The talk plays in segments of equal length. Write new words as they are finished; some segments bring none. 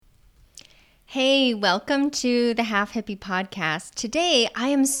Hey, welcome to the Half Hippie podcast. Today, I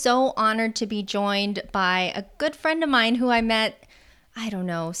am so honored to be joined by a good friend of mine who I met, I don't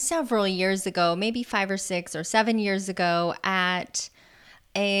know, several years ago, maybe 5 or 6 or 7 years ago at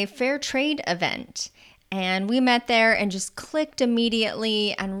a fair trade event. And we met there and just clicked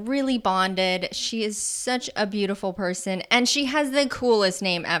immediately and really bonded. She is such a beautiful person and she has the coolest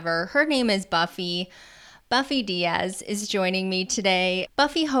name ever. Her name is Buffy. Buffy Diaz is joining me today.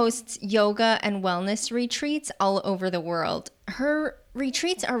 Buffy hosts yoga and wellness retreats all over the world. Her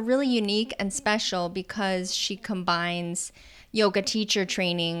retreats are really unique and special because she combines yoga teacher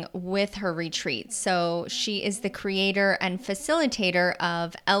training with her retreats. So she is the creator and facilitator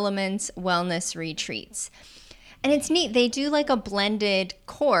of Elements Wellness Retreats. And it's neat. They do like a blended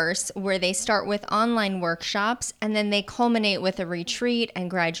course where they start with online workshops and then they culminate with a retreat and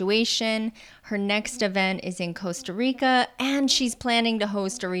graduation. Her next event is in Costa Rica and she's planning to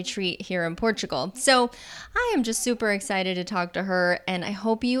host a retreat here in Portugal. So I am just super excited to talk to her and I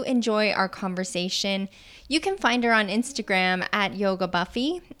hope you enjoy our conversation. You can find her on Instagram at Yoga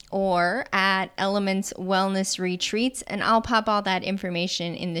Buffy or at Elements Wellness Retreats, and I'll pop all that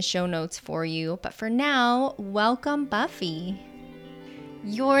information in the show notes for you. But for now, welcome, Buffy.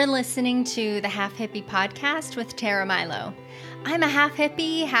 You're listening to the Half Hippie podcast with Tara Milo. I'm a half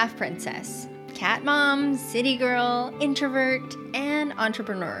hippie, half princess, cat mom, city girl, introvert, and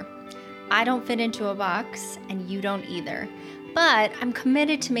entrepreneur. I don't fit into a box, and you don't either. But I'm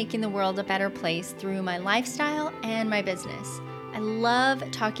committed to making the world a better place through my lifestyle and my business. I love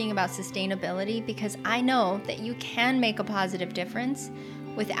talking about sustainability because I know that you can make a positive difference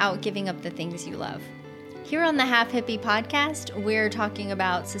without giving up the things you love. Here on the Half Hippie podcast, we're talking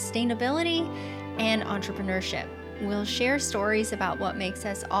about sustainability and entrepreneurship. We'll share stories about what makes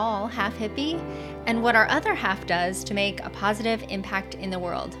us all half hippie and what our other half does to make a positive impact in the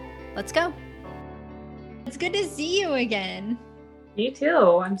world. Let's go. It's good to see you again. Me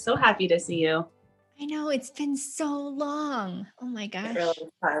too. I'm so happy to see you. I know, it's been so long. Oh my gosh. It really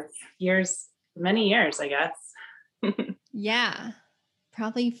has. Years, many years, I guess. Yeah,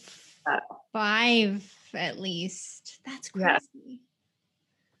 probably 5 at least. That's crazy. Yeah.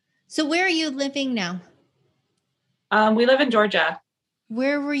 So where are you living now? We live in Georgia.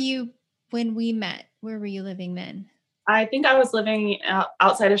 Where were you when we met? Where were you living then? I think I was living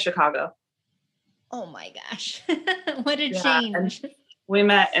outside of Chicago. Oh my gosh. What a change. We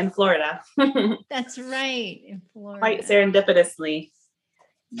met in Florida. That's right, in Florida. Quite serendipitously.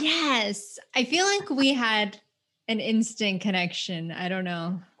 Yes. I feel like we had an instant connection. I don't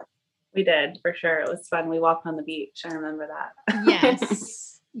know. We did, for sure. It was fun. We walked on the beach. I remember that.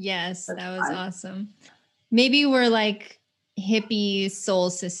 Yes. That was fun. Awesome. Maybe we're like hippie soul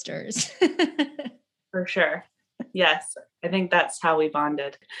sisters. For sure. Yes. I think that's how we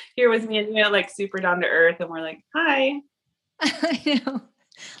bonded. Here was me and you, like super down to earth. And we're like, hi. I know.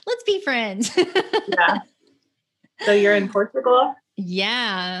 Let's be friends. Yeah. So you're in Portugal?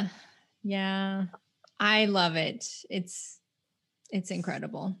 Yeah. I love it. It's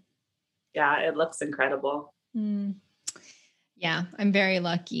incredible. Yeah, it looks incredible. Yeah, I'm very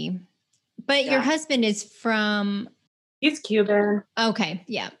lucky. But your husband is from... He's Cuban. Okay,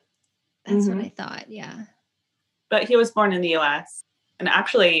 yeah. That's what I thought, yeah. But he was born in the U.S. And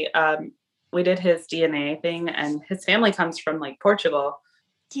actually, we did his DNA thing and his family comes from like Portugal.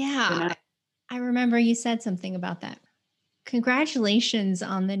 Yeah, you know? I remember you said something about that. Congratulations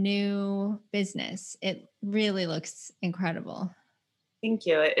on the new business. It really looks incredible. Thank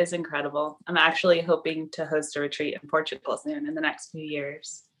you. It is incredible. I'm actually hoping to host a retreat in Portugal soon in the next few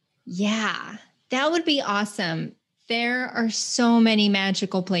years. Yeah, that would be awesome. There are so many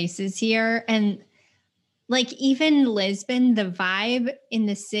magical places here. And like even Lisbon, the vibe in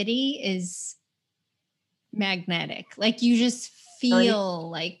the city is magnetic. Like you just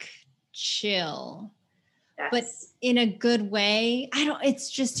feel like chill, but in a good way. It's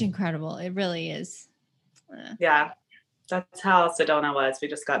just incredible. It really is. Yeah, that's how Sedona was. We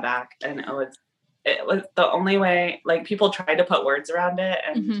just got back and it was the only way, like people tried to put words around it.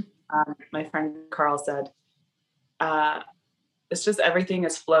 And my friend Carl said, it's just everything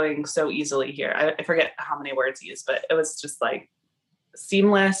is flowing so easily here. I forget how many words he used, but it was just like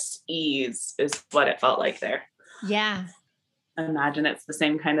seamless ease is what it felt like there. Yeah. I imagine it's the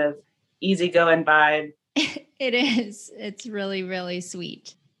same kind of easygoing vibe. It is. It's really, really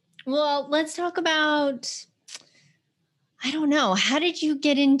sweet. Well, let's talk about, I don't know, how did you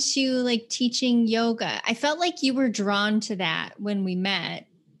get into like teaching yoga? I felt like you were drawn to that when we met.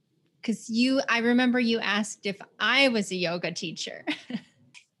 Because I remember you asked if I was a yoga teacher.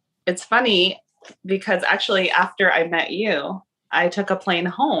 It's funny because actually after I met you, I took a plane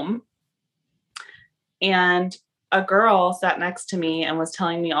home And a girl sat next to me and was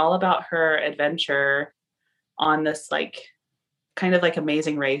telling me all about her adventure on this like kind of like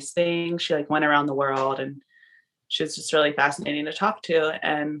Amazing Race thing. She like went around the world, and she was just really fascinating to talk to.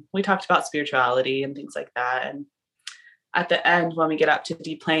 And we talked about spirituality and things like that. And at the end, when we get up to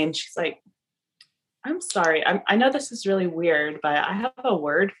deplane, she's like, I'm sorry. I know this is really weird, but I have a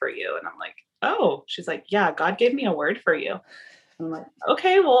word for you. And I'm like, oh, she's like, yeah, God gave me a word for you. I'm like,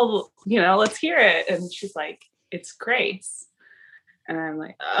 okay, well, let's hear it. And she's like, it's grace. And I'm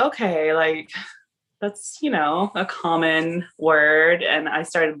like, okay, like that's, a common word. And I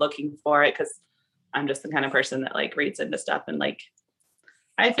started looking for it because I'm just the kind of person that like reads into stuff, and like,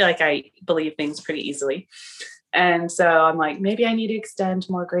 I feel like I believe things pretty easily. And so I'm like, maybe I need to extend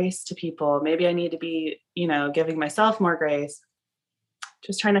more grace to people. Maybe I need to be, giving myself more grace.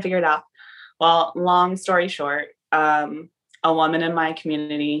 Just trying to figure it out. Well, long story short, a woman in my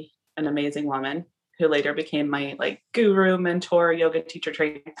community, an amazing woman who later became my like guru, mentor, yoga teacher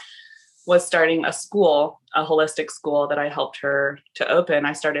trainer, was starting a school, a holistic school that I helped her to open.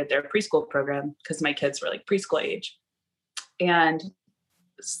 I started their preschool program because my kids were like preschool age. And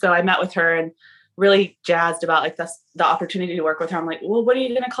so I met with her and really jazzed about like the opportunity to work with her. I'm like, well, what are you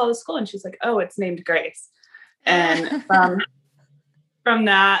going to call the school? And she's like, oh, it's named Grace. And from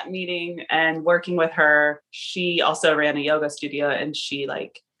that meeting and working with her, she also ran a yoga studio, and she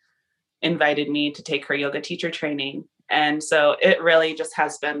like invited me to take her yoga teacher training. And so it really just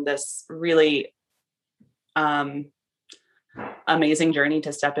has been this really amazing journey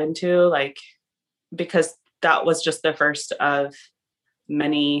to step into, like, because that was just the first of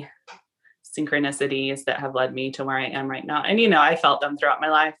many synchronicities that have led me to where I am right now. And, I felt them throughout my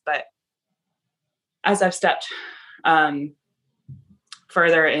life, but as I've stepped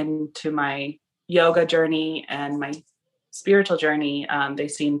further into my yoga journey and my spiritual journey, they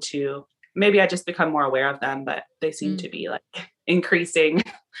seem to, maybe I just become more aware of them, but they seem to be like increasing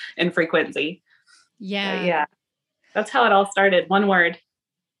in frequency. Yeah. But yeah. That's how it all started. One word.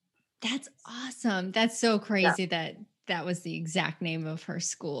 That's awesome. That's so crazy that was the exact name of her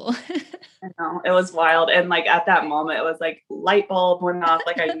school. I know, it was wild. And like at that moment, it was like light bulb went off.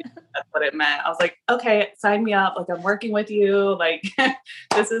 Like I knew that's what it meant. I was like, okay, sign me up. Like I'm working with you. Like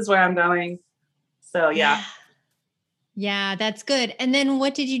this is where I'm going. So yeah. Yeah, that's good. And then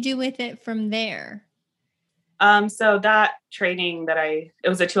what did you do with it from there? So that training it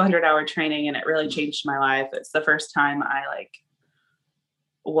was a 200-hour training, and it really changed my life. It's the first time I like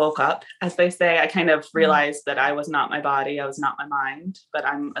woke up, as they say. I kind of realized that I was not my body. I was not my mind, but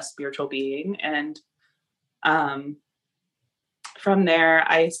I'm a spiritual being. And from there,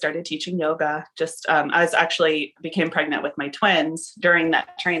 I started teaching yoga. Just I became pregnant with my twins during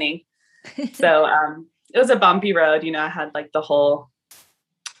that training. So it was a bumpy road. I had like the whole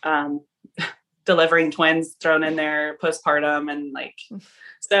delivering twins thrown in there postpartum, and like,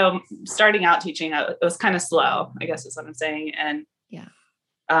 so starting out teaching, it was kind of slow, I guess is what I'm saying. And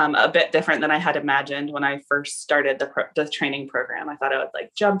a bit different than I had imagined when I first started the training program. I thought I would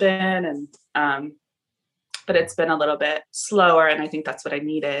like jump in, and but it's been a little bit slower, and I think that's what I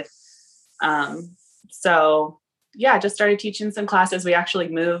needed. So yeah, just started teaching some classes. We actually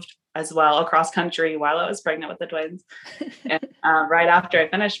moved as well across country while I was pregnant with the twins, and right after I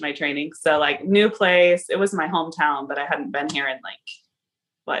finished my training. So like new place, it was my hometown, but I hadn't been here in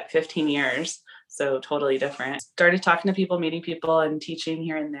like 15 years. So totally different. Started talking to people, meeting people, and teaching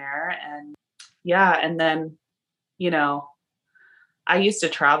here and there. And yeah. And then, I used to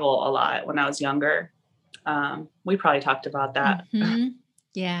travel a lot when I was younger. We probably talked about that. Mm-hmm.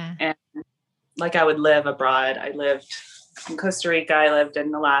 Yeah. And like I would live abroad. I lived in Costa Rica. I lived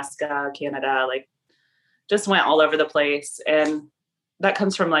in Alaska, Canada, like just went all over the place. And that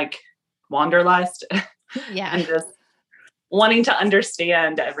comes from like wanderlust. Yeah. And just wanting to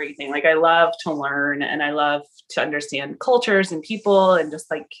understand everything. Like I love to learn, and I love to understand cultures and people, and just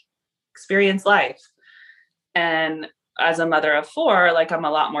like experience life. And as a mother of 4, like I'm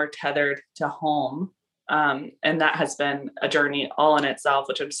a lot more tethered to home. And that has been a journey all in itself,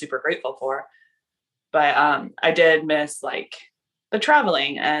 which I'm super grateful for. But I did miss like the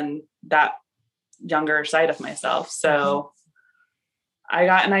traveling and that younger side of myself. So I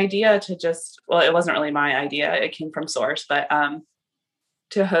got an idea to it wasn't really my idea. It came from Source, but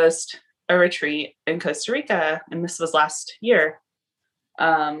to host a retreat in Costa Rica. And this was last year,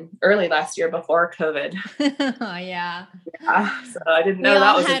 early last year before COVID. Oh, yeah. So I didn't know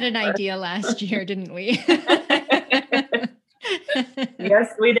that was. We all had an idea last year, didn't we?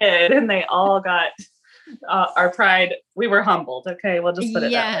 Yes, we did. And they all got our pride. We were humbled. Okay, we'll just put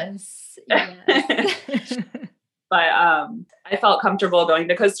it that way. Yes. But I felt comfortable going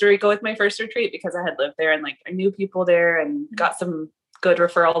to Costa Rica with my first retreat because I had lived there and like I knew people there and got some good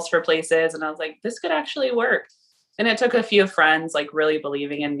referrals for places. And I was like, this could actually work. And it took a few friends like really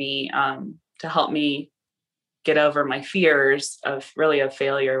believing in me to help me get over my fears of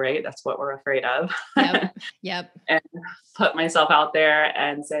failure, right? That's what we're afraid of. Yep. And put myself out there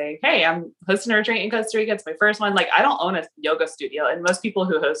and say, hey, I'm hosting a retreat in Costa Rica. It's my first one. Like, I don't own a yoga studio. And most people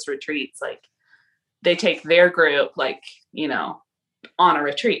who host retreats, like they take their group, like, you know, on a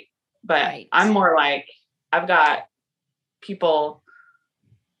retreat. But I'm more like, I've got people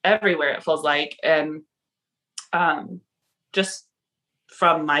everywhere, it feels like. And just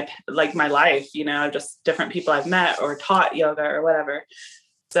from my life, you know, just different people I've met or taught yoga or whatever.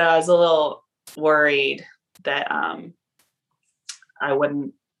 So I was a little worried that I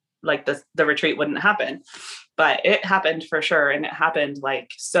wouldn't like the retreat wouldn't happen, but it happened for sure. And it happened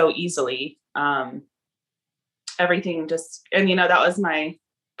like so easily. Everything just, and you know, that was my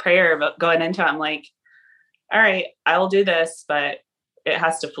prayer about going into it. I'm like, all right, I will do this, but it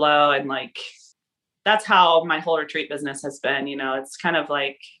has to flow. And like, that's how my whole retreat business has been. You know, it's kind of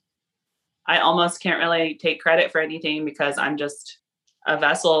like, I almost can't really take credit for anything because I'm just a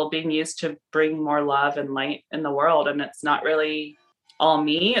vessel being used to bring more love and light in the world. And it's not really all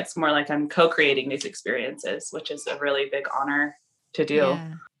me. It's more like I'm co-creating these experiences, which is a really big honor to do.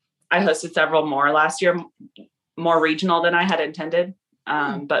 Yeah. I hosted several more last year, more regional than I had intended.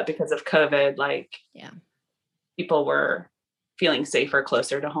 But because of COVID, like people were feeling safer,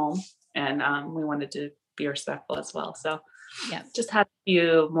 closer to home. And we wanted to be respectful as well. So just had a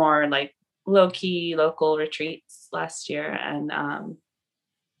few more like low-key local retreats last year and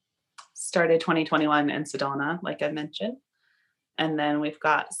started 2021 in Sedona, like I mentioned. And then we've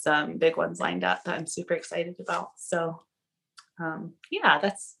got some big ones lined up that I'm super excited about. So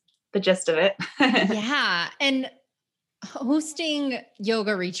that's the gist of it. Yeah. And hosting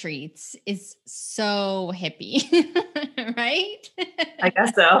yoga retreats is so hippie, right? I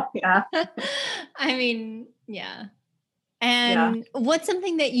guess so. Yeah. I mean, yeah. And what's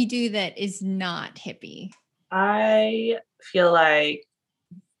something that you do that is not hippie? I feel like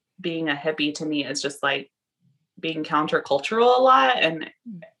being a hippie to me is just like being countercultural a lot and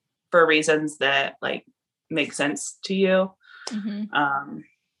for reasons that like make sense to you.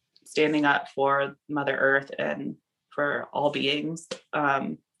 Standing up for Mother Earth and for all beings.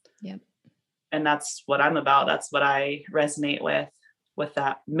 And that's what I'm about. That's what I resonate with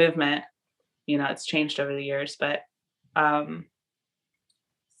that movement. You know, it's changed over the years, but so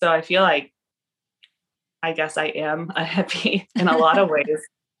I feel like, I guess I am a hippie in a lot of ways,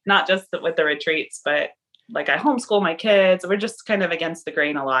 not just with the retreats, but like I homeschool my kids. We're just kind of against the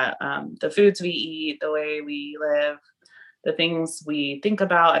grain a lot. The foods we eat, the way we live, the things we think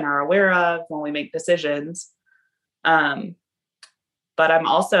about and are aware of when we make decisions. But I'm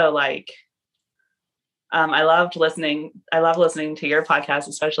also like, I love listening to your podcast,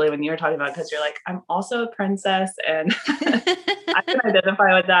 especially when you're talking about, because you're like, I'm also a princess. And I can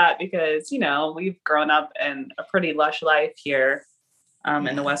identify with that because, you know, we've grown up in a pretty lush life here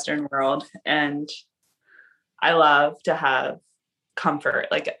in the Western world. And I love to have comfort.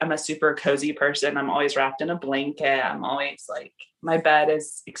 Like I'm a super cozy person. I'm always wrapped in a blanket. I'm always like, my bed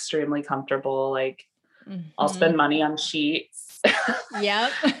is extremely comfortable. Like I'll spend money on sheets.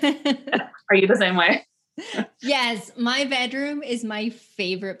 Yep. Are you the same way? Yes. My bedroom is my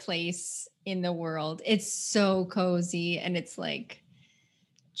favorite place in the world. It's so cozy and it's like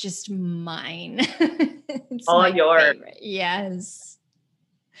just mine. It's all yours. Favorite. Yes.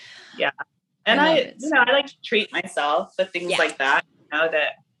 Yeah. And I like to treat myself with things like that, you know,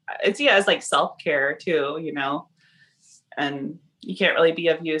 that it's like self-care too, you know, and you can't really be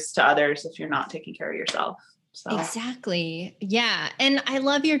of use to others if you're not taking care of yourself. So. Exactly. Yeah. And I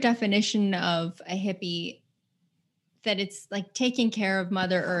love your definition of a hippie, that it's like taking care of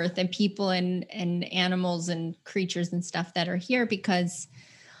Mother Earth and people and animals and creatures and stuff that are here, because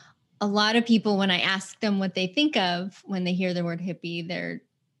a lot of people, when I ask them what they think of when they hear the word hippie, they're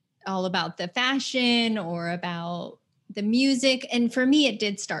all about the fashion or about the music. And for me, it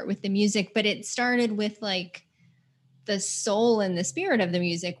did start with the music, but it started with like the soul and the spirit of the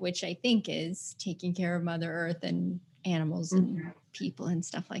music, which I think is taking care of Mother Earth and animals and people and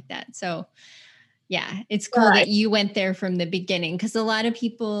stuff like that. So yeah, it's cool that you went there from the beginning, because a lot of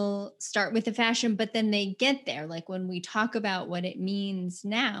people start with the fashion, but then they get there. Like when we talk about what it means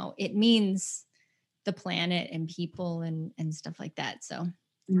now, it means the planet and people and stuff like that. So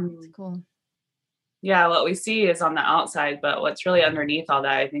it's cool. Yeah, what we see is on the outside, but what's really underneath all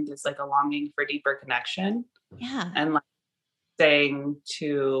that, I think, is like a longing for deeper connection. Yeah. And like saying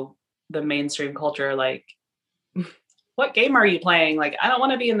to the mainstream culture, like, what game are you playing? Like, I don't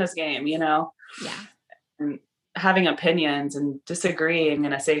want to be in this game, Yeah. and having opinions and disagreeing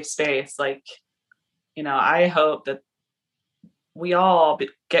in a safe space. Like, I hope that we all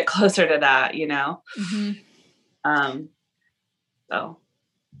get closer to that, Mm-hmm. Um, so.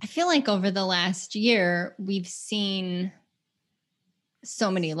 I feel like over the last year, we've seen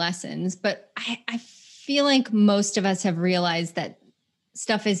so many lessons, but I feel like most of us have realized that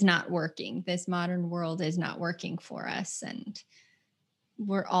stuff is not working. This modern world is not working for us. And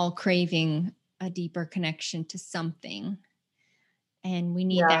we're all craving a deeper connection to something. And we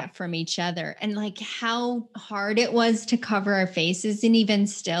need Yeah. that from each other. And like how hard it was to cover our faces and even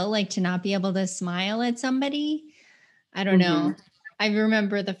still like to not be able to smile at somebody. I don't know. I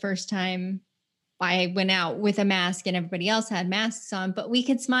remember the first time I went out with a mask and everybody else had masks on, but we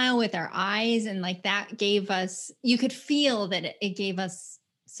could smile with our eyes. And like that gave us, you could feel that it gave us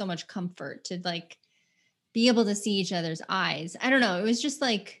so much comfort to like be able to see each other's eyes. I don't know. It was just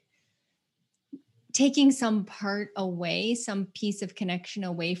like taking some part away, some piece of connection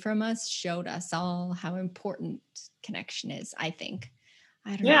away from us showed us all how important connection is, I think.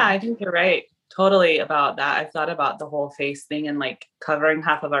 I don't know. I think you're right. Totally about that. I've thought about the whole face thing, and like covering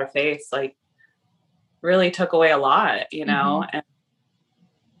half of our face, like really took away a lot, and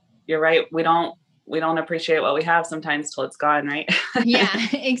you're right. We don't appreciate what we have sometimes till it's gone. Right. Yeah,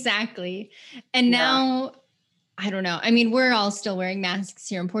 exactly. And now, I don't know. I mean, we're all still wearing masks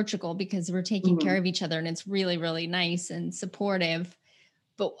here in Portugal because we're taking care of each other and it's really, really nice and supportive.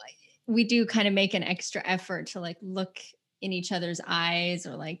 But we do kind of make an extra effort to like look in each other's eyes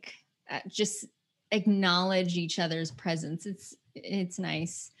or like just acknowledge each other's presence. It's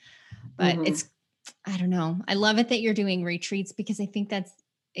nice, but I don't know. I love it that you're doing retreats because I think that's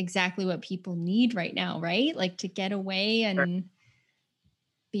exactly what people need right now, right? Like to get away and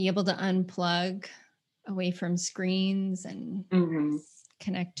be able to unplug away from screens and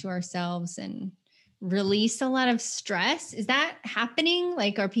connect to ourselves and release a lot of stress. Is that happening?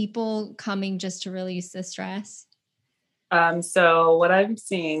 Like, are people coming just to release the stress? So what I'm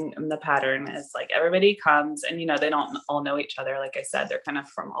seeing in the pattern is like everybody comes and, they don't all know each other. Like I said, they're kind of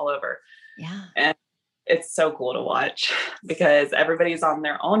from all over. Yeah. And it's so cool to watch because everybody's on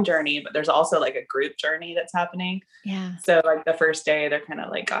their own journey, but there's also like a group journey that's happening. Yeah. So like the first day, they're kind of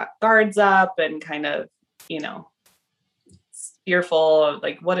like got guards up and kind of, fearful of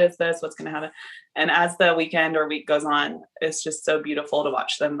like, what is this? What's going to happen? And as the weekend or week goes on, it's just so beautiful to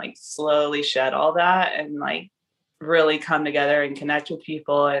watch them like slowly shed all that and like really come together and connect with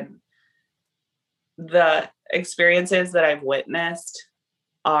people. And the experiences that I've witnessed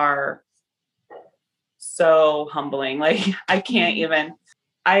are so humbling. Like I can't even,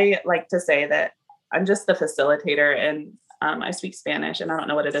 I like to say that I'm just the facilitator, and I speak Spanish and I don't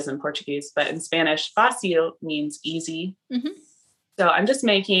know what it is in Portuguese, but in Spanish, fácil means easy. So I'm just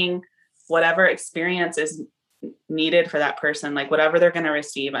making whatever experience is needed for that person, like whatever they're going to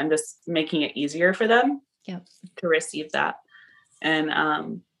receive, I'm just making it easier for them to receive that.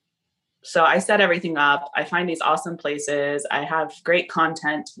 And so I set everything up. I find these awesome places. I have great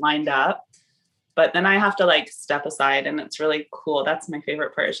content lined up, but then I have to like step aside, and it's really cool. That's my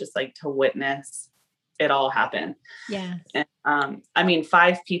favorite part, is just like to witness it all happen. Yeah. And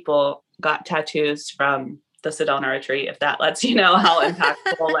 5 people got tattoos from the Sedona retreat, if that lets you know how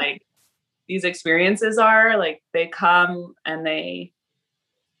impactful like these experiences are. Like they come and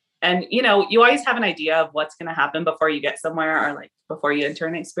you always have an idea of what's going to happen before you get somewhere or like before you enter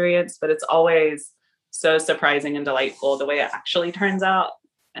an experience, but it's always so surprising and delightful the way it actually turns out.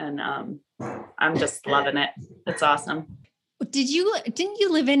 And I'm just loving it. It's awesome. Didn't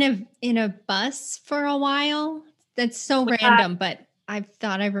you live in a bus for a while? That's so random, but I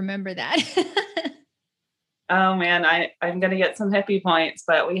thought I remember that. Oh man, I'm going to get some hippie points,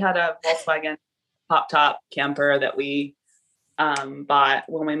 but we had a Volkswagen pop top camper that we bought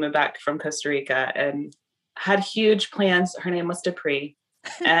when we moved back from Costa Rica, and had huge plans. Her name was Dupree,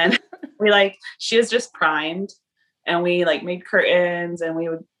 and she was just primed, and we like made curtains, and we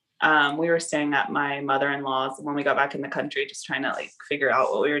were staying at my mother-in-law's when we got back in the country, just trying to like figure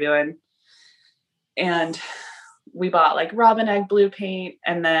out what we were doing. And we bought like robin egg blue paint,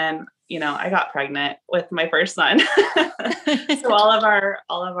 and then I got pregnant with my first son. So all of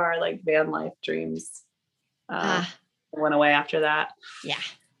our like van life dreams went away after that. Yeah.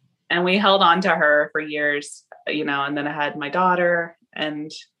 And we held on to her for years, and then I had my daughter, and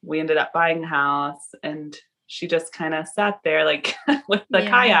we ended up buying a house, and she just kind of sat there like with the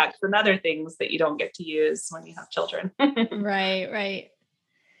kayaks and other things that you don't get to use when you have children. Right.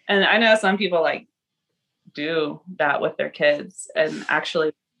 And I know some people like do that with their kids. And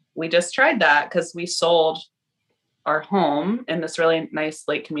actually we just tried that because we sold our home in this really nice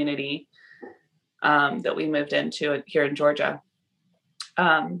lake community that we moved into here in Georgia.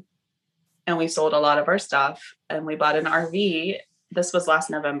 And we sold a lot of our stuff and we bought an RV. This was last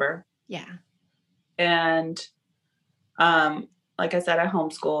November. Yeah. And like I said, I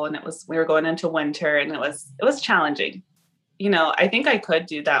homeschool, and we were going into winter, and it was challenging. I think I could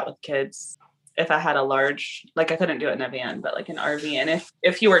do that with kids if I had a large, like I couldn't do it in a van, but like an RV. And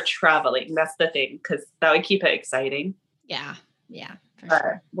if you were traveling, that's the thing, because that would keep it exciting. Yeah. Yeah. But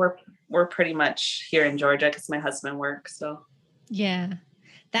sure. We're pretty much here in Georgia because my husband works. So yeah,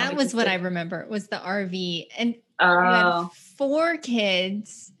 that was what I remember. It was the RV, and you had 4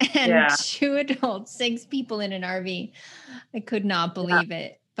 kids and 2 adults, 6 people in an RV. I could not believe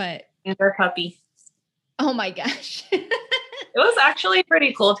it, but and our puppy. Oh my gosh. It was actually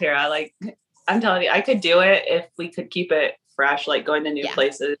pretty cool, Tara. Like, I'm telling you, I could do it if we could keep it fresh, like going to new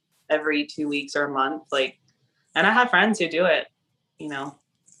places every 2 weeks or a month. Like, and I have friends who do it,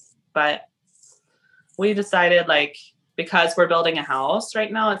 but we decided, like, because we're building a house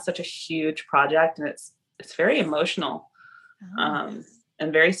right now, it's such a huge project, and it's very emotional, and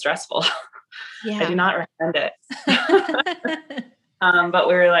very stressful. Yeah. I do not recommend it. But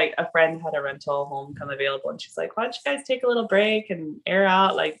we were like, a friend had a rental home come available, and she's like, why don't you guys take a little break and air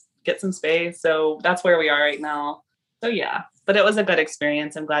out, like get some space. So that's where we are right now. So yeah, but it was a good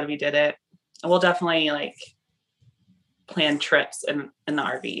experience. I'm glad we did it. And we'll definitely like plan trips in the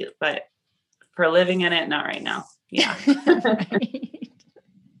RV, but for living in it, not right now. Yeah. Right.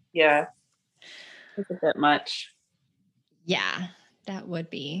 Yeah. It's a bit much. Yeah, that would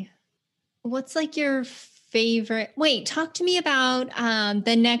be. What's like your favorite? Wait, talk to me about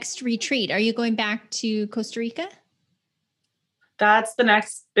the next retreat. Are you going back to Costa Rica? That's the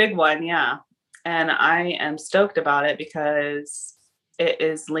next big one. Yeah. And I am stoked about it because it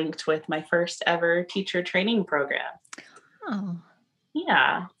is linked with my first ever teacher training program. Oh.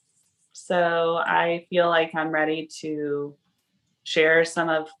 Yeah. So I feel like I'm ready to share some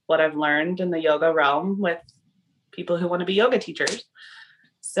of what I've learned in the yoga realm with people who want to be yoga teachers.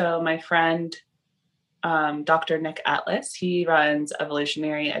 So my friend, Dr. Nick Atlas, he runs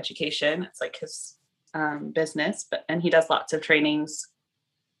Evolutionary Education. It's like his business, and he does lots of trainings,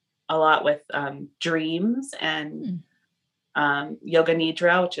 a lot with dreams and yoga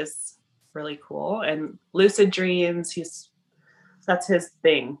nidra, which is really cool, and lucid dreams. That's his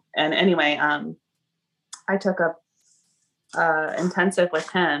thing. And anyway, I took a intensive with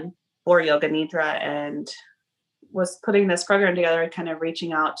him for yoga nidra and was putting this program together, kind of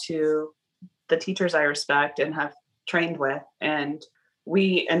reaching out to the teachers I respect and have trained with. And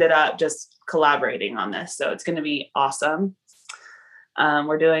we ended up just collaborating on this. So it's going to be awesome.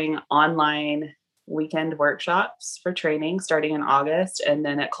 We're doing online weekend workshops for training starting in August. And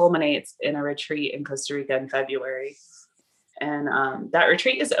then it culminates in a retreat in Costa Rica in February. And that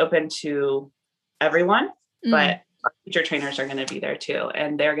retreat is open to everyone, but our teacher trainers are going to be there too.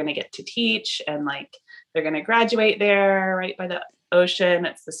 And they're going to get to teach, and like, they're going to graduate there right by the ocean.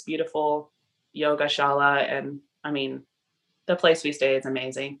 It's this beautiful yoga shala. And I mean, the place we stay is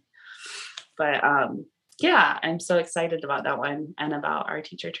amazing. But yeah, I'm so excited about that one and about our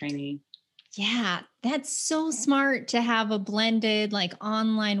teacher training. Yeah, that's so smart to have a blended like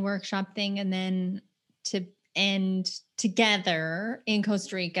online workshop thing and then to end together in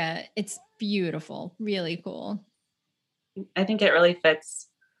Costa Rica. It's beautiful, really cool. I think it really fits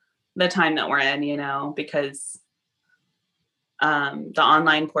the time that we're in, because the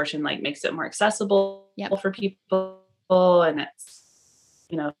online portion like makes it more accessible for people, and it's,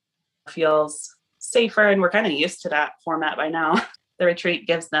 feels safer, and we're kind of used to that format by now. The retreat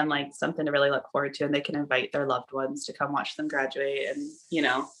gives them like something to really look forward to, and they can invite their loved ones to come watch them graduate, and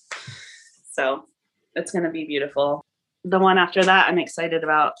so it's going to be beautiful. The one after that I'm excited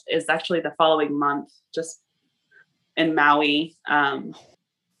about is actually the following month, just in Maui. So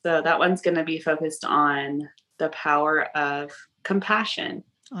that one's going to be focused on the power of compassion.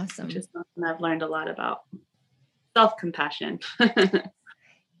 Awesome. Which is something I've learned a lot about. Self-compassion.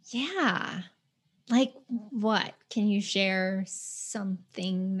 Yeah. Like what? Can you share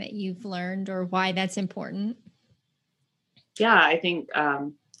something that you've learned or why that's important? Yeah, I think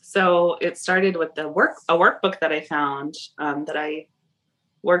so. It started with a workbook that I found that I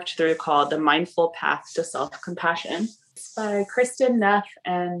worked through called The Mindful Path to Self-Compassion. It's by Kristen Neff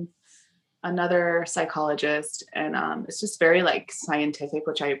and another psychologist. And it's just very like scientific,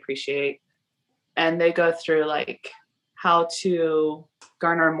 which I appreciate. And they go through like how to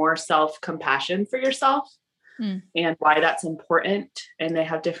garner more self-compassion for yourself and why that's important. And they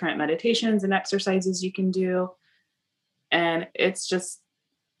have different meditations and exercises you can do. And it's just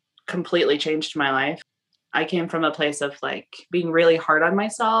completely changed my life. I came from a place of like being really hard on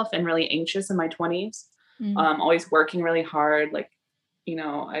myself and really anxious in my 20s. Always working really hard. Like, you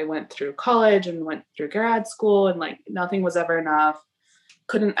know, I went through college and went through grad school and like nothing was ever enough.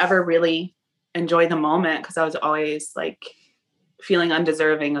 Couldn't ever really enjoy the moment because I was always like feeling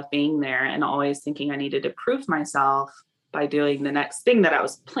undeserving of being there and always thinking I needed to prove myself by doing the next thing that I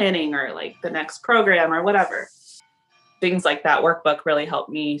was planning or like the next program or whatever. Things like that workbook really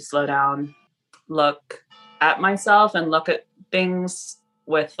helped me slow down, look at myself and look at things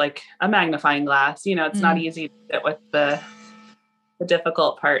with like a magnifying glass. You know, it's not easy to sit with the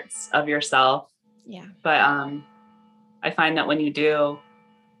difficult parts of yourself. Yeah. But I find that when you do,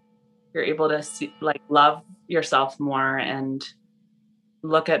 you're able to see, like, love yourself more and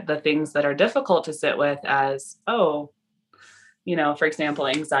look at the things that are difficult to sit with as, oh, you know, for example,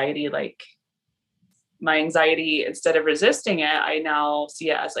 anxiety, like my anxiety, instead of resisting it, I now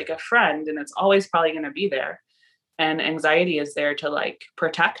see it as like a friend and it's always probably going to be there. And anxiety is there to like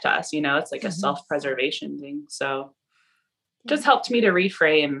protect us, you know, it's like a self-preservation thing. So just helped me to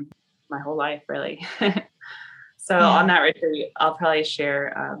reframe my whole life, really. So on that retreat, I'll probably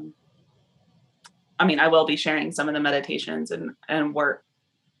share, I will be sharing some of the meditations and work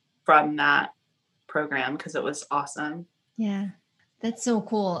from that program because it was awesome. Yeah, that's so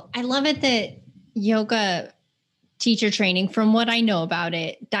cool. I love it that yoga teacher training, from what I know about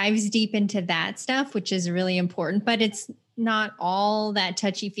it, dives deep into that stuff, which is really important, but it's not all that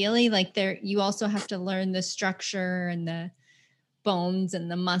touchy-feely. Like you also have to learn the structure and the bones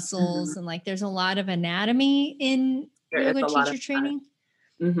and the muscles. And like, there's a lot of anatomy in yoga teacher training.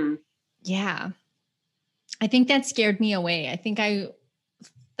 Yeah. I think that scared me away. I think I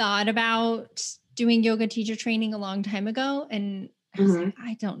thought about doing yoga teacher training a long time ago. And I was like,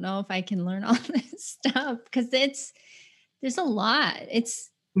 I don't know if I can learn all this stuff because there's a lot. It's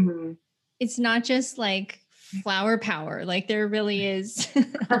not just like flower power. Like there really is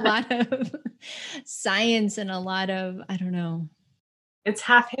a lot of science and a lot of, I don't know. It's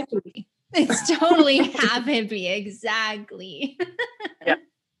half hippie. It's totally half hippie. Exactly. Yeah.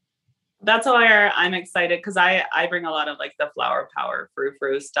 That's why I'm excited because I bring a lot of like the flower power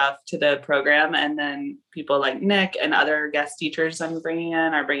frou-frou stuff to the program. And then people like Nick and other guest teachers I'm bringing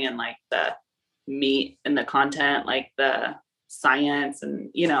in are bringing like the meat and the content, like the science. And,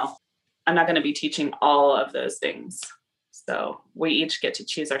 you know, I'm not going to be teaching all of those things. So we each get to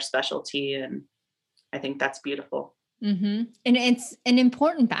choose our specialty. And I think that's beautiful. And it's an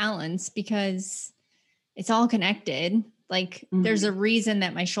important balance because it's all connected. Like there's a reason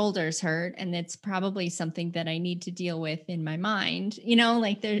that my shoulders hurt and it's probably something that I need to deal with in my mind, you know,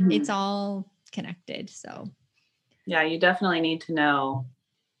 like it's all connected. So yeah, you definitely need to know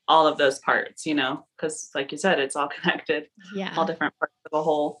all of those parts, you know, because like you said, it's all connected. Yeah. All different parts of a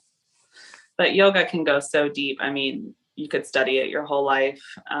whole. But yoga can go so deep. I mean, you could study it your whole life.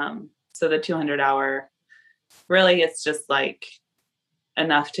 So the 200-hour, really, it's just like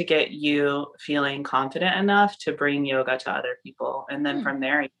enough to get you feeling confident enough to bring yoga to other people. And then from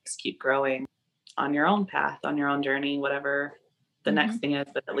there, you just keep growing on your own path, on your own journey, whatever the next thing is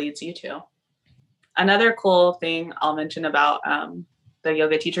that it leads you to. Another cool thing I'll mention about the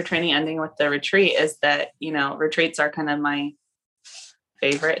yoga teacher training ending with the retreat is that, you know, retreats are kind of my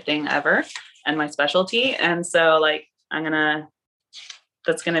favorite thing ever and my specialty. And so like,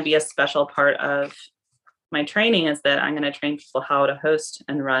 that's going to be a special part of my training is that I'm going to train people how to host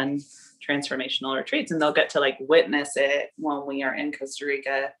and run transformational retreats, and they'll get to like witness it when we are in Costa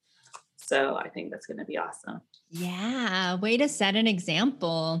Rica. So I think that's going to be awesome. Yeah. Way to set an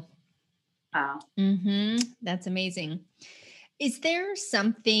example. Wow. That's amazing. Is there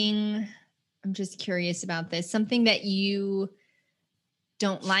something, I'm just curious about this, something that you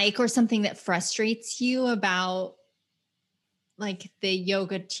don't like or something that frustrates you about like the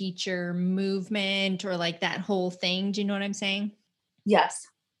yoga teacher movement or like that whole thing? Do you know what I'm saying? Yes.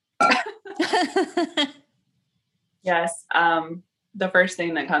 Yes. The first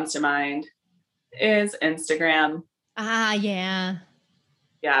thing that comes to mind is Instagram. Yeah.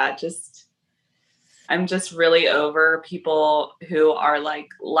 Yeah. I'm just really over people who are like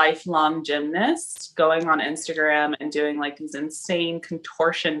lifelong gymnasts going on Instagram and doing like these insane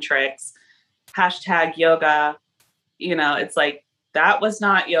contortion tricks, #yoga. You know, it's like, that was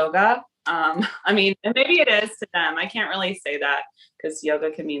not yoga. I mean, and maybe it is to them. I can't really say that because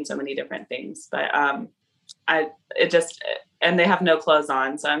yoga can mean so many different things, but and they have no clothes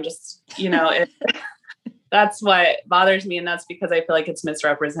on. So I'm just, you know, that's what bothers me. And that's because I feel like it's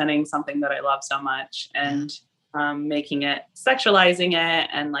misrepresenting something that I love so much and making it, sexualizing it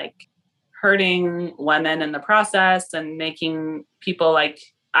and like hurting women in the process and making people like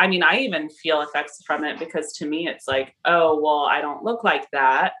I mean, I even feel effects from it because to me, it's like, oh, well, I don't look like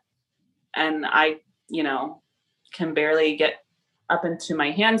that. And I, you know, can barely get up into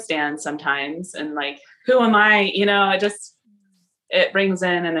my handstand sometimes. And like, who am I? You know, it brings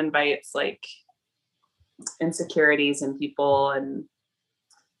in and invites like insecurities in people. And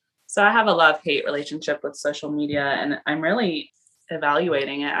so I have a love-hate relationship with social media, and I'm really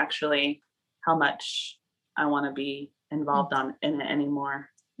evaluating it actually, how much I want to be involved in it anymore.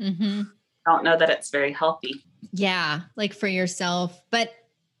 Mm-hmm. I don't know that it's very healthy. Yeah, like for yourself, but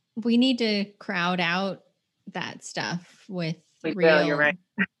we need to crowd out that stuff with real. You're right.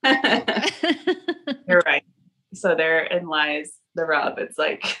 You're right. So therein lies the rub. It's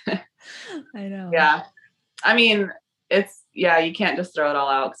like, I know. yeah. I mean, you can't just throw it all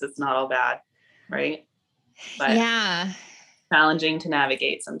out because it's not all bad, right? But yeah, challenging to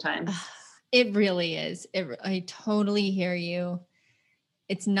navigate sometimes. It really is. I totally hear you.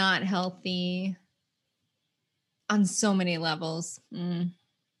 It's not healthy on so many levels.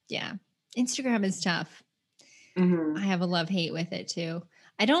 Yeah. Instagram is tough. Mm-hmm. I have a love-hate with it too.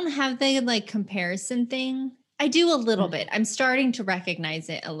 I don't have the like comparison thing. I do a little bit. I'm starting to recognize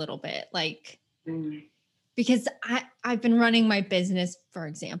it a little bit. Like, because I've been running my business, for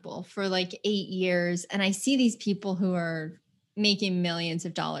example, for like 8 years, and I see these people who are making millions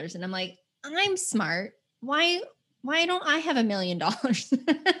of dollars, and I'm like, I'm smart. Why don't I have $1 million?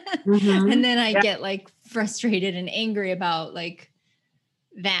 Mm-hmm. And then I get like frustrated and angry about like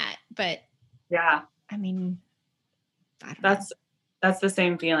that. But yeah, I mean, I don't know. That's the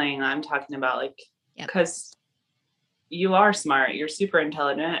same feeling I'm talking about. Like, because you are smart, you're super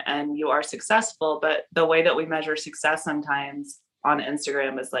intelligent, and you are successful, but the way that we measure success sometimes on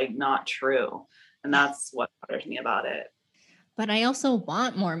Instagram is like not true. And that's what bothers me about it. But I also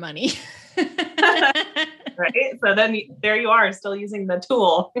want more money. Right? So then there you are, still using the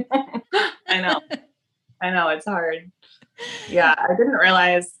tool. I know it's hard. Yeah, I didn't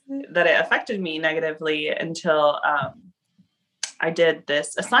realize that it affected me negatively until I did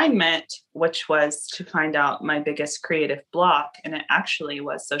this assignment, which was to find out my biggest creative block. And it actually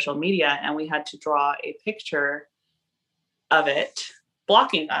was social media. And we had to draw a picture of it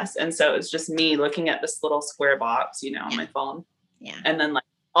blocking us. And so it was just me looking at this little square box, on my phone. Yeah. And then like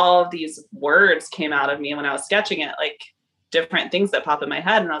all of these words came out of me when I was sketching it, like different things that pop in my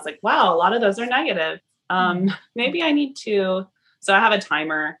head. And I was like, wow, a lot of those are negative. Maybe I need to. So I have a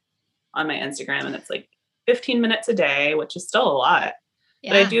timer on my Instagram, and it's like 15 minutes a day, which is still a lot.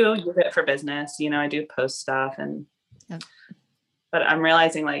 Yeah. But I do use it for business. I do post stuff, but I'm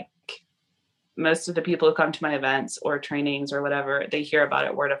realizing like most of the people who come to my events or trainings or whatever, they hear about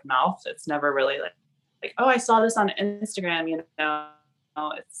it word of mouth. It's never really like, oh, I saw this on Instagram,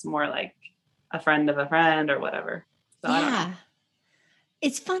 it's more like a friend of a friend or whatever. So yeah.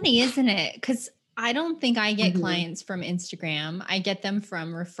 It's funny, isn't it? Because I don't think I get clients from Instagram. I get them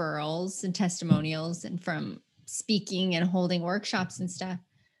from referrals and testimonials and from speaking and holding workshops and stuff.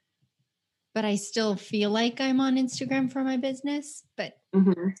 But I still feel like I'm on Instagram for my business, but I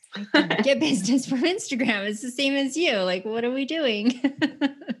don't get business from Instagram. It's the same as you. Like, what are we doing?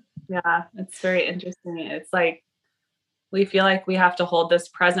 Yeah, it's very interesting. It's like, we feel like we have to hold this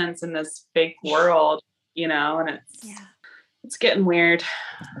presence in this fake world, and it's getting weird.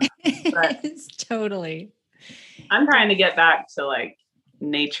 But it's totally. I'm trying to get back to like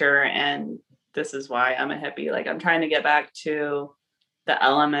nature, and this is why I'm a hippie. Like, I'm trying to get back to the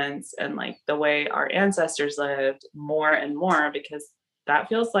elements and like the way our ancestors lived more and more, because that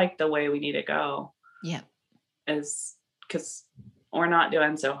feels like the way we need to go. Yeah. Is because we're not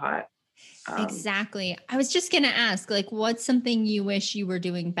doing so hot. Exactly. I was just going to ask, like, what's something you wish you were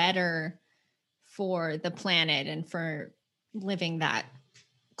doing better for the planet and for living that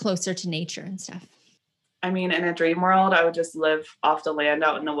closer to nature and stuff? I mean, in a dream world, I would just live off the land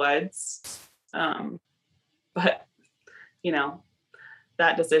out in the woods. But,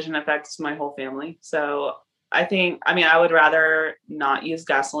 that decision affects my whole family. So I would rather not use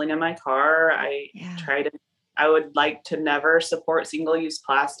gasoline in my car. I would like to never support single-use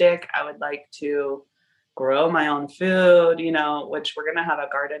plastic. I would like to grow my own food, which we're going to have a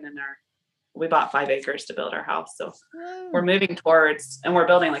garden we bought 5 acres to build our house. So we're moving towards, and we're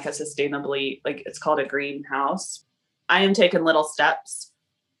building like a sustainably, like it's called a greenhouse. I am taking little steps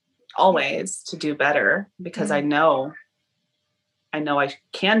always to do better, because I know I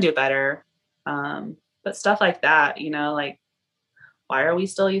can do better. But stuff like that, like, why are we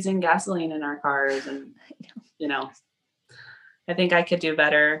still using gasoline in our cars? And, I think I could do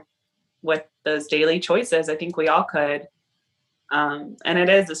better with those daily choices. I think we all could. And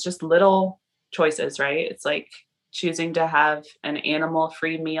it's just little choices, right? It's like choosing to have an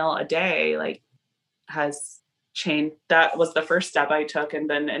animal-free meal a day, like, has changed. That was the first step I took, and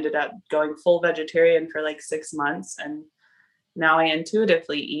then ended up going full vegetarian for like 6 months. And now I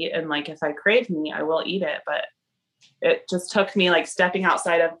intuitively eat, and like if I crave meat, I will eat it. But it just took me like stepping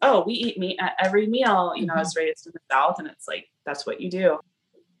outside of, oh, we eat meat at every meal. You know, I was raised in the South, and it's like, that's what you do.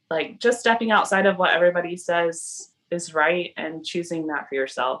 Like just stepping outside of what everybody says is right and choosing that for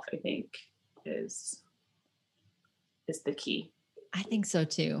yourself, I think is the key. I think so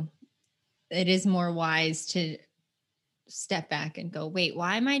too. It is more wise to step back and go, wait,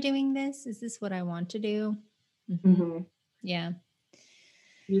 why am I doing this? Is this what I want to do? Yeah.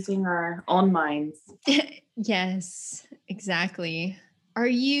 Using our own minds. Yes, exactly. Are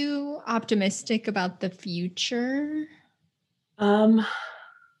you optimistic about the future?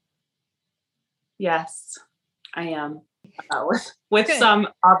 Yes, I am. With some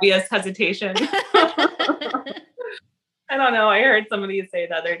obvious hesitation. I don't know. I heard somebody say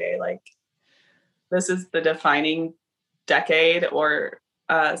the other day, like, this is the defining decade, or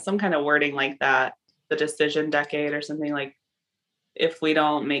some kind of wording like that, the decision decade or something. Like, if we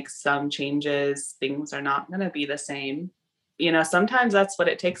don't make some changes, things are not going to be the same. You know, sometimes that's what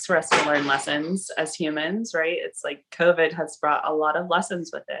it takes for us to learn lessons as humans, right? It's like COVID has brought a lot of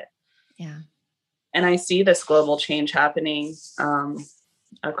lessons with it. Yeah. And I see this global change happening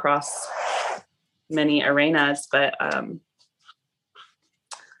across many arenas, but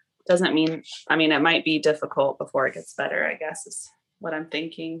doesn't mean, I mean, it might be difficult before it gets better, I guess is what I'm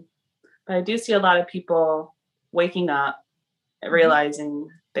thinking. But I do see a lot of people waking up, realizing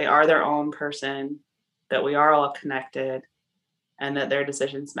they are their own person, that we are all connected, and that their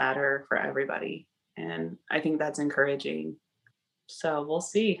decisions matter for everybody. And I think that's encouraging. So we'll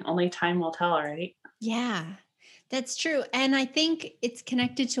see. Only time will tell, right? Yeah, that's true. And I think it's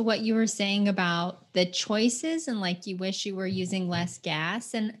connected to what you were saying about the choices and like you wish you were using less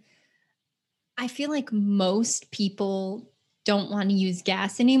gas. And I feel like most people don't want to use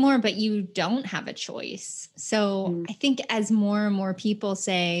gas anymore, but you don't have a choice. So I think as more and more people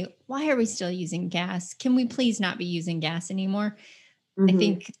say, why are we still using gas? Can we please not be using gas anymore? I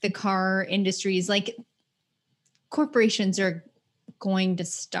think the car industry is like, corporations are going to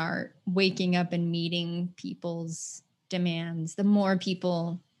start waking up and meeting people's demands. The more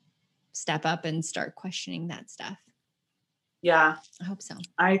people step up and start questioning that stuff. Yeah. I hope so.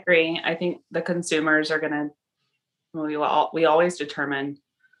 I agree. I think the consumers are going to, we always determine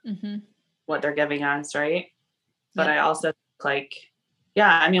what they're giving us, right? But I also like,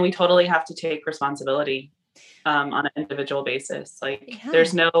 yeah, I mean, we totally have to take responsibility on an individual basis. Like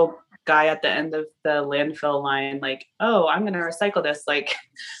there's no guy at the end of the landfill line like, oh, I'm going to recycle this. Like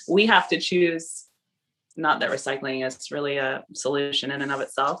we have to choose, not that recycling is really a solution in and of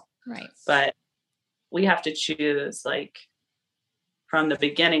itself, right? But we have to choose like from the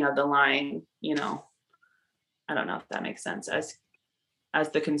beginning of the line, you know. I don't know if that makes sense. As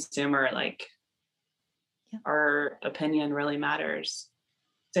the consumer, like our opinion really matters.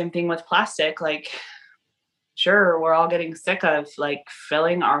 Same thing with plastic. Like, sure, we're all getting sick of like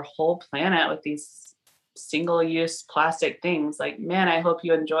filling our whole planet with these single-use plastic things. Like, man, I hope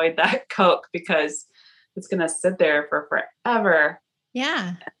you enjoyed that Coke because it's gonna sit there for forever.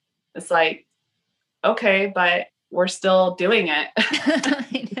 Yeah. It's like, okay, but we're still doing it.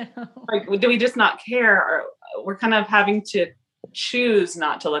 I know. Like, do we just not care? Or we're kind of having to choose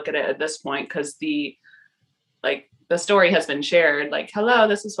not to look at it at this point because the story has been shared. Like, hello,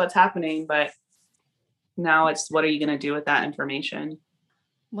 this is what's happening. But now it's, what are you going to do with that information?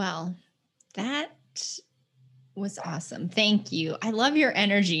 Well, that was awesome. Thank you. I love your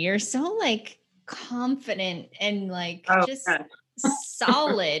energy. You're so like confident and like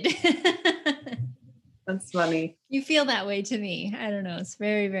solid. That's funny. You feel that way to me. I don't know. It's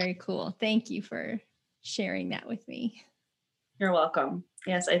very, very cool. Thank you for sharing that with me. You're welcome.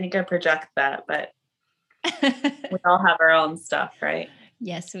 Yes, I think I project that, but we all have our own stuff, right?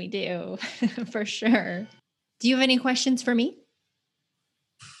 Yes, we do. For sure. Do you have any questions for me?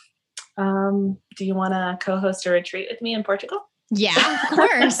 Do you want to co-host a retreat with me in Portugal? Yeah, of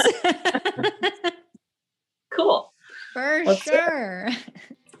course. Cool. For sure.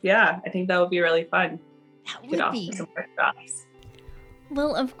 Yeah, I think that would be really fun. That would be. Some workshops.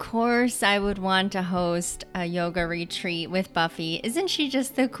 Well, of course, I would want to host a yoga retreat with Buffy. Isn't she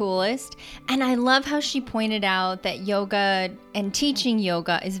just the coolest? And I love how she pointed out that yoga and teaching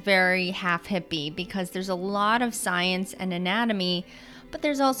yoga is very half hippie because there's a lot of science and anatomy, but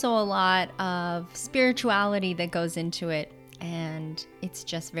there's also a lot of spirituality that goes into it. and it's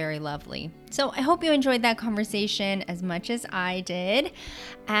just very lovely. So I hope you enjoyed that conversation as much as I did.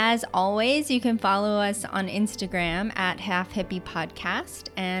 As always, you can follow us on Instagram at Half Hippie Podcast,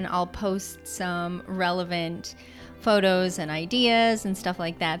 and I'll post some relevant photos and ideas and stuff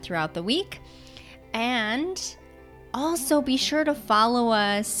like that throughout the week. And also be sure to follow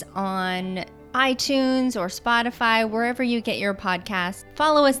us on iTunes or Spotify, wherever you get your podcasts.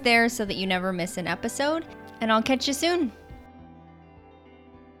 Follow us there so that you never miss an episode, and I'll catch you soon.